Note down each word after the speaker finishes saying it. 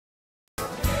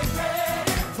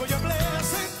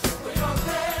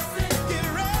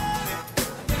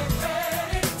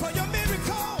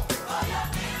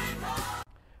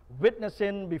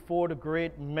Witnessing before the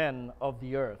great men of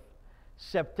the earth,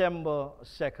 September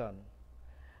 2nd.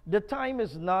 The time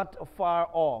is not far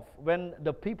off when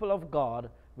the people of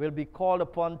God will be called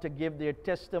upon to give their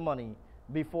testimony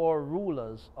before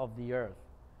rulers of the earth.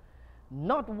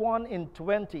 Not 1 in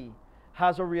 20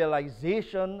 has a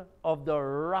realization of the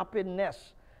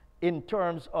rapidness in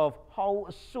terms of how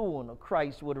soon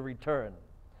Christ would return.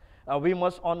 We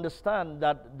must understand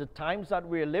that the times that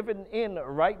we're living in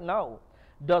right now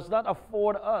does not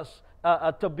afford us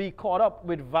to be caught up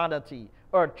with vanity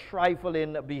or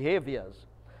trifling behaviors.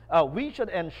 We should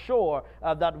ensure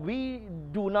that we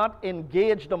do not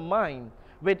engage the mind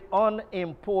with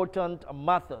unimportant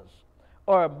matters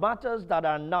or matters that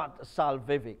are not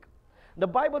salvific. The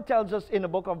Bible tells us in the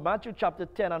book of Matthew chapter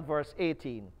 10 and verse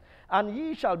 18, "And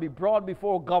ye shall be brought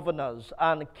before governors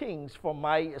and kings for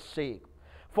my sake,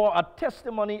 for a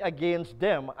testimony against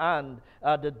them and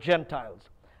the Gentiles."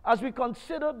 As we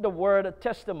consider the word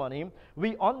testimony,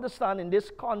 we understand in this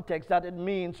context that it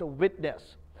means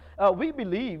witness. We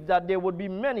believe that there would be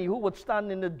many who would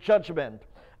stand in the judgment,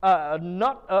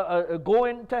 not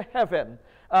going to heaven,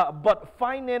 but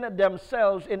finding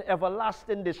themselves in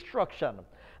everlasting destruction.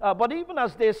 But even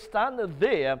as they stand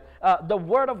there, the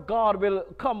word of God will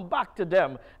come back to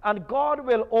them, and God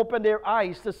will open their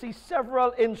eyes to see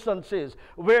several instances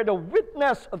where the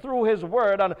witness through his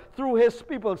word and through his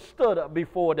people stood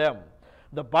before them.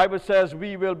 The Bible says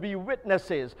we will be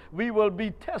witnesses. We will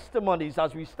be testimonies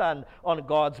as we stand on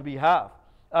God's behalf.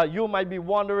 You might be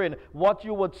wondering what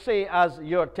you would say as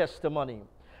your testimony.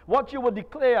 What you would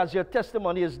declare as your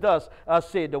testimony is thus,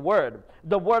 say the word.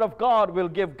 The word of God will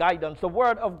give guidance. The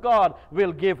word of God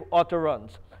will give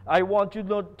utterance. I want you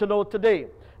to know today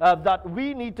that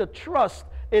we need to trust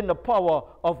in the power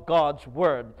of God's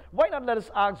word. Why not let us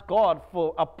ask God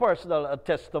for a personal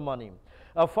testimony?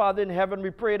 Father in heaven,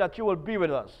 we pray that you will be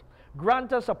with us.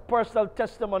 Grant us a personal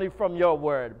testimony from your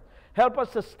word. Help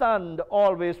us to stand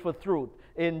always for truth.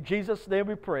 In Jesus' name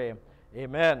we pray.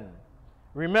 Amen.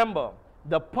 Remember,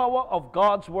 the power of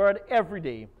God's word every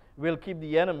day will keep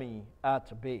the enemy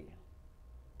at bay.